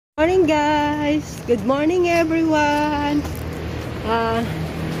Morning guys! Good morning everyone!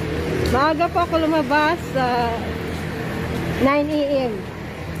 Maaga po ako lumabas 9 AM.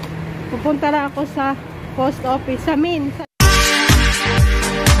 Pupunta na ako sa post office sa Min.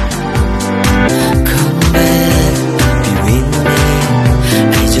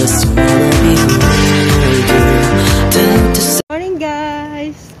 Morning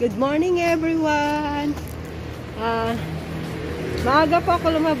guys! Good morning everyone! Maaga po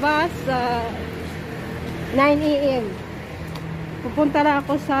ako lumabas 9 AM. Pupunta na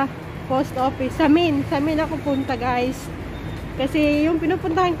ako sa post office sa Min. Sa Min ako punta guys. Kasi yung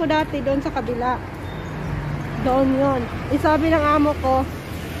pinupuntahan ko dati doon sa kabila. Doon yun. Isabi ng amo ko,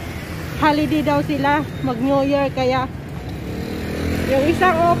 holiday daw sila, mag New Year, kaya yung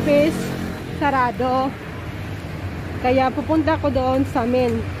isang office sarado. Kaya pupunta ko doon sa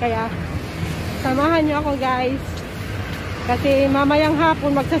Min. Kaya samahan nyo ako guys. Kasi mamayang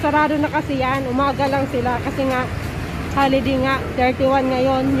hapon magsasarado na kasi yan. Umaga lang sila kasi nga holiday nga, 31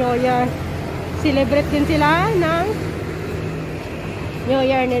 ngayon, New Year. Celebrate din sila ng New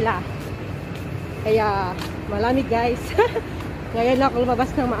Year nila. Kaya malamig guys. Ngayon ako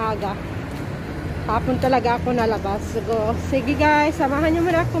lumabas ng maaga. Hapon talaga ako nalabas. So, sige guys, samahan nyo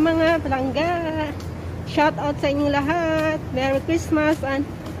muna ako mga palangga. Shout out sa inyong lahat. Merry Christmas and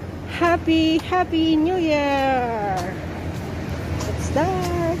Happy New Year. Let's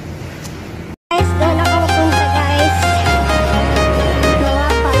start. Guys, doon ako pupunta guys. Gawa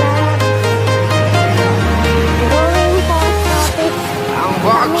pala. Going post office. I'm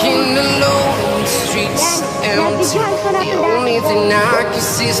walking alone, the streets empty. The only thing I can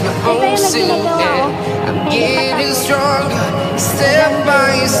see is my own silhouette. I'm getting stronger, step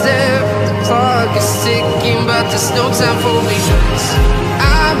by step. The clock is ticking, but there's no time for me.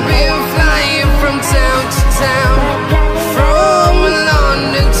 I've been flying from town to town, from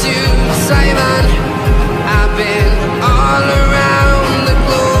London to Taiwan. I've been all around the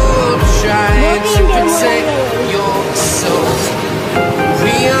globe trying to protect your soul.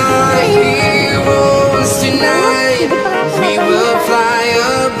 We are heroes tonight. We will fly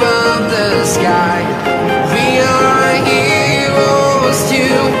above the sky. We are heroes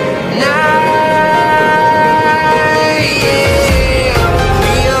tonight.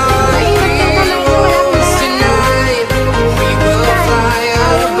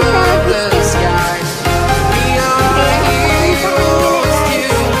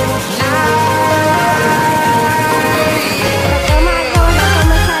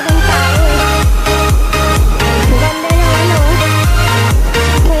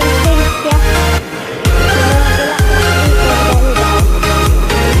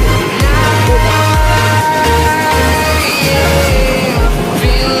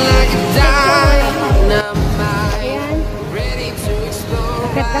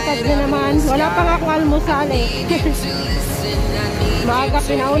 Wala pa nga akong almusal eh. Maaga,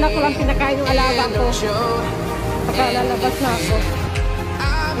 pinauna ko lang pinakain yung alaga ko. Pagkalalabas na ako.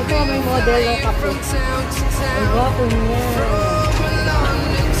 Ito may model o kape. Ang gwapo niya.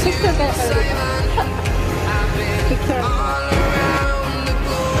 Picture kaya kayo. Picture.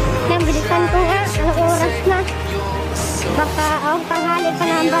 Yan, bilisan ko nga. Ang oras na. Baka ang tanghali pa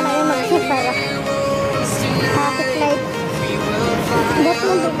naman ba na yung magsasara. Traffic light. Ba't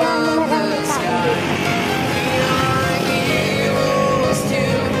mo bigyan mo marami tao dito?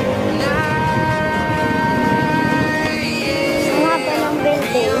 Ang haba ng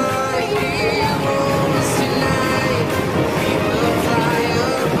building.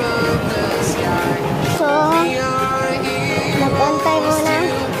 So, nag-antay muna.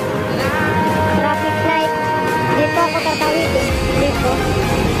 Traffic light. Dito ako tatawid eh. Dito.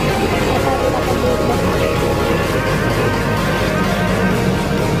 Tatawid ako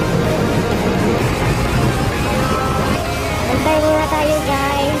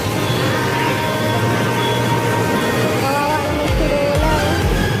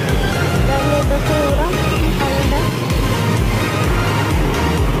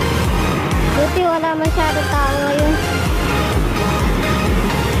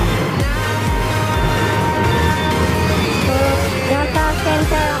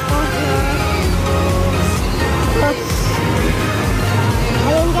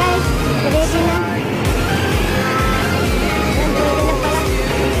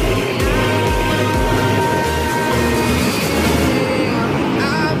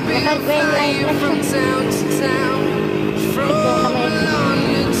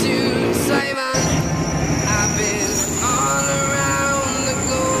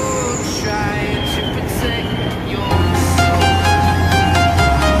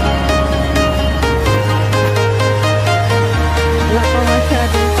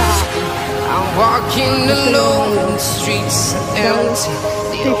walking alone, the streets are empty.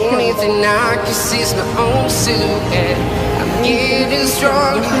 The only thing I can see is my own silhouette. I'm getting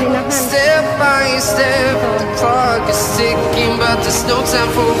stronger, step by step. The clock is ticking, but there's no time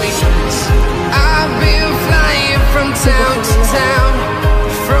for me. I've been flying from town to town,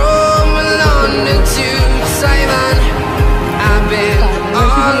 from London to Taiwan. I've been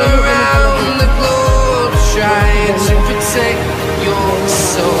all around the globe, trying to protect your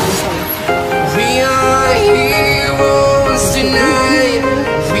soul. We are heroes tonight.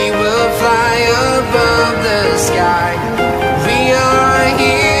 We will fly above the sky. We are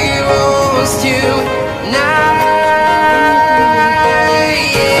heroes tonight.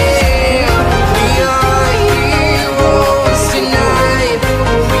 Yeah. We are heroes tonight.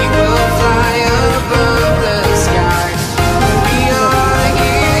 We will fly above the sky. We are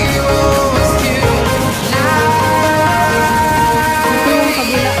heroes tonight.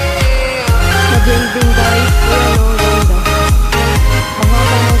 Mag-building guys. Ayan o, ganda.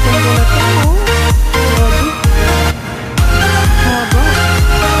 Mahaba ng tundo na ito. Grabe. Haba.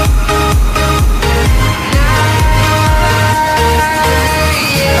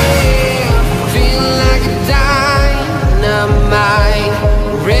 Feel like a dynamite,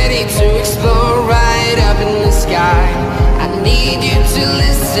 ready to explore right up in the sky. I need you to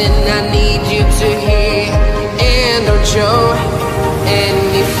listen, I need you to hear, and don't show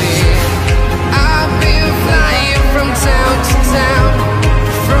any fear. I've been flying from town to town,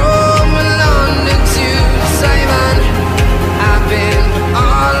 from London to Taiwan. I've been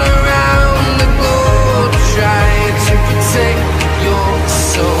all around the globe, trying to protect your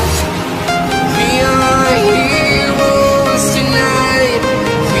soul. We are heroes tonight.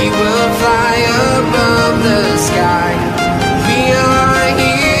 We will fly above the sky. We are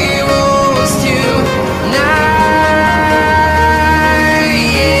heroes tonight.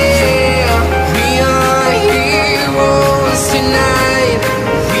 Yeah. We are heroes tonight.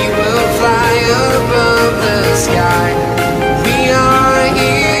 We will fly above the sky. We are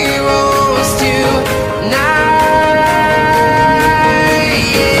heroes tonight.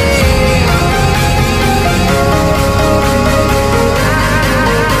 Yeah.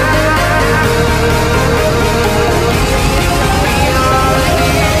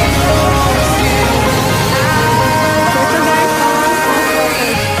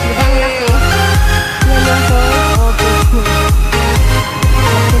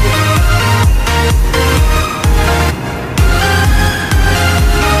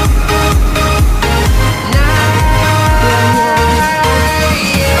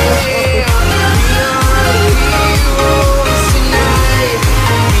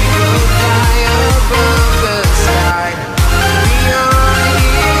 Ito guys,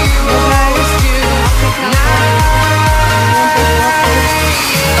 ibang laki. Yan yung post office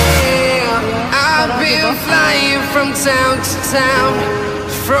niya. I've been flying from town to town,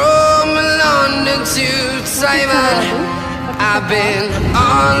 from London to Taiwan. I've been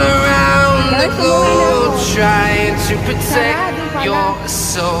all around the globe, trying to protect your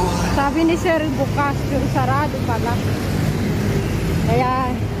soul. Sabi ni Sir, bukas yung sarado pala.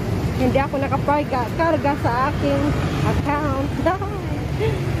 Kaya hindi ako nakakarga sa aking account.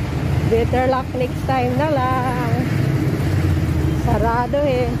 Better luck next time na lang. Sarado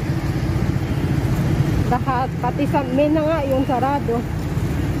eh. Lahat, pati sa main na nga yung sarado.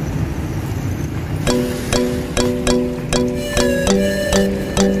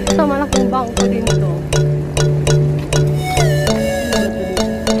 Ito malaking bangko din ito.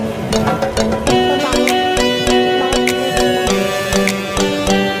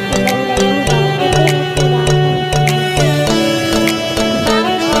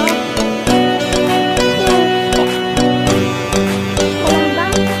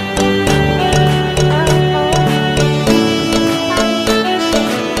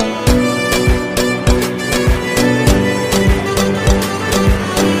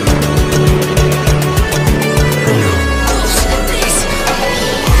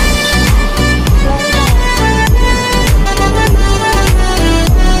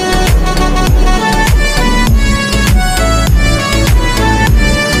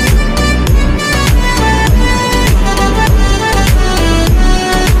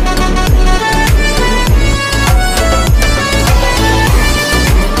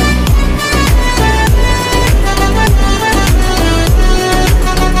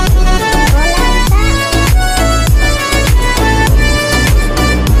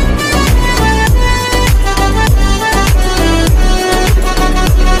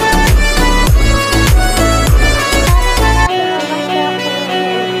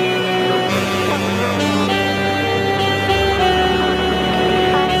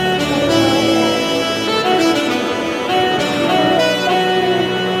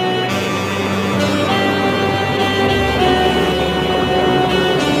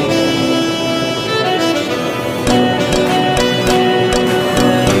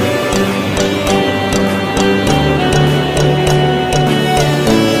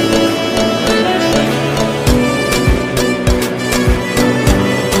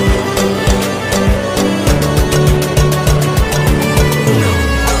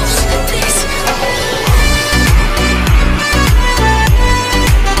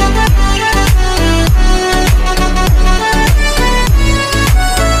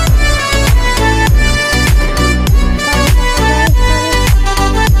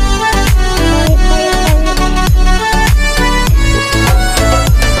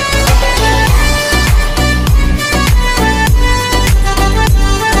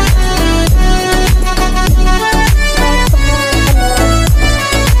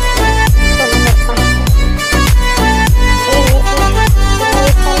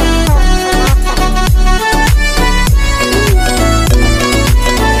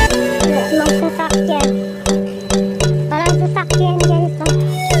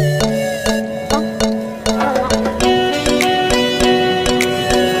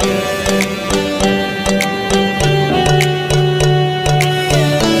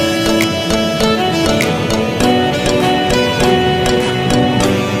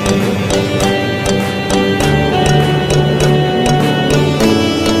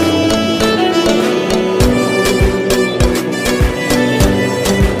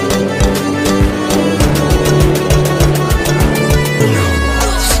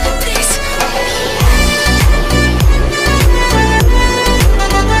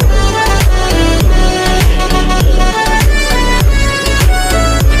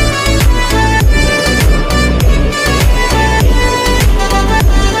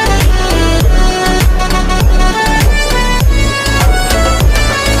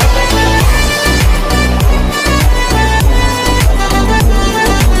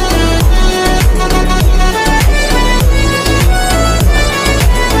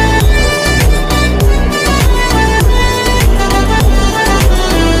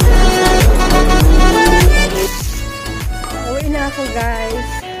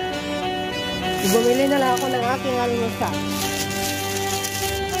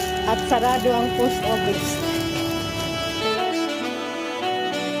 at sarado ang post office.